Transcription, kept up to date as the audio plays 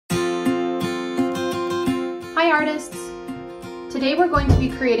Hi artists! Today we're going to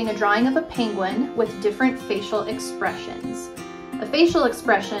be creating a drawing of a penguin with different facial expressions. A facial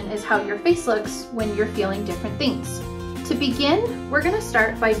expression is how your face looks when you're feeling different things. To begin, we're going to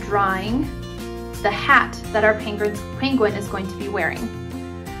start by drawing the hat that our penguin is going to be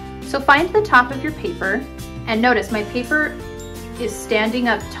wearing. So find the top of your paper, and notice my paper is standing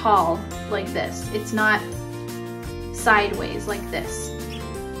up tall like this. It's not sideways like this.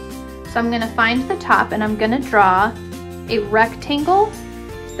 So I'm going to find the top and I'm going to draw a rectangle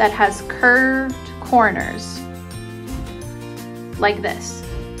that has curved corners like this.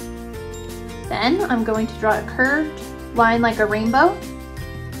 Then I'm going to draw a curved line like a rainbow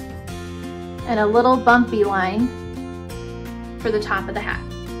and a little bumpy line for the top of the hat.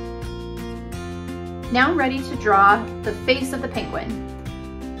 Now I'm ready to draw the face of the penguin.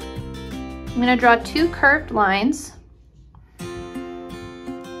 I'm going to draw two curved lines,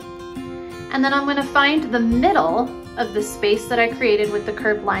 and then I'm going to find the middle of the space that I created with the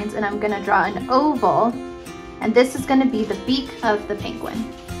curved lines, and I'm going to draw an oval, and this is going to be the beak of the penguin.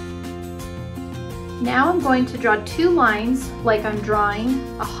 Now I'm going to draw two lines like I'm drawing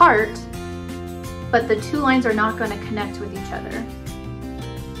a heart, but the two lines are not going to connect with each other.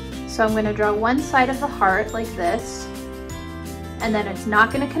 So I'm going to draw one side of the heart like this, and then it's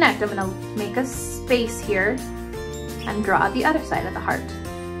not going to connect. I'm going to make a space here and draw the other side of the heart.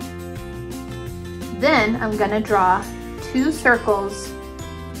 Then I'm going to draw two circles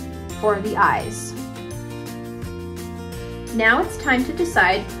for the eyes. Now it's time to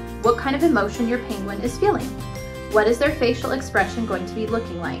decide what kind of emotion your penguin is feeling. What is their facial expression going to be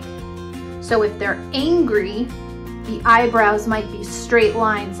looking like? So if they're angry, the eyebrows might be straight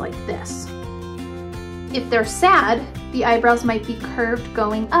lines like this. If they're sad, the eyebrows might be curved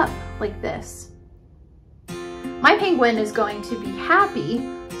going up like this. My penguin is going to be happy,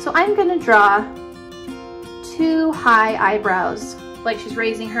 so I'm going to draw two high eyebrows, like she's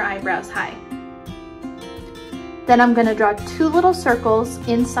raising her eyebrows high. Then I'm going to draw two little circles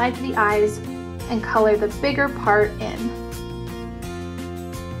inside the eyes and color the bigger part in.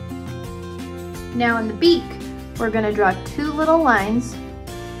 Now in the beak, we're going to draw two little lines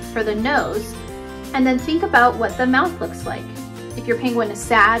for the nose, and then think about what the mouth looks like. If your penguin is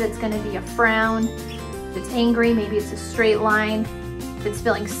sad, it's going to be a frown. If it's angry, maybe it's a straight line. If it's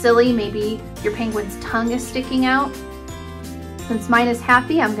feeling silly, maybe your penguin's tongue is sticking out. Since mine is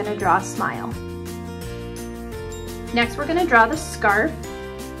happy, I'm going to draw a smile. Next, we're going to draw the scarf.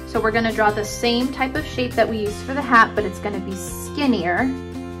 So we're going to draw the same type of shape that we used for the hat, but it's going to be skinnier,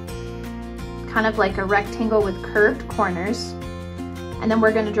 kind of like a rectangle with curved corners. And then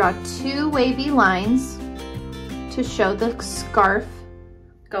we're going to draw two wavy lines to show the scarf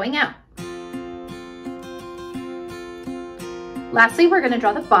going out. Lastly, we're going to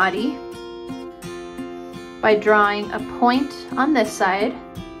draw the body by drawing a point on this side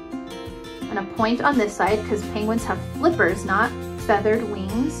and a point on this side, because penguins have flippers, not feathered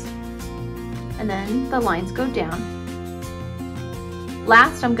wings. And then the lines go down.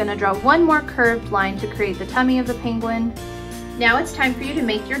 Last, I'm going to draw one more curved line to create the tummy of the penguin. Now it's time for you to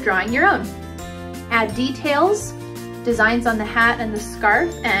make your drawing your own. Add details, designs on the hat and the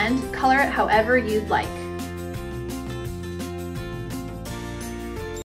scarf, and color it however you'd like.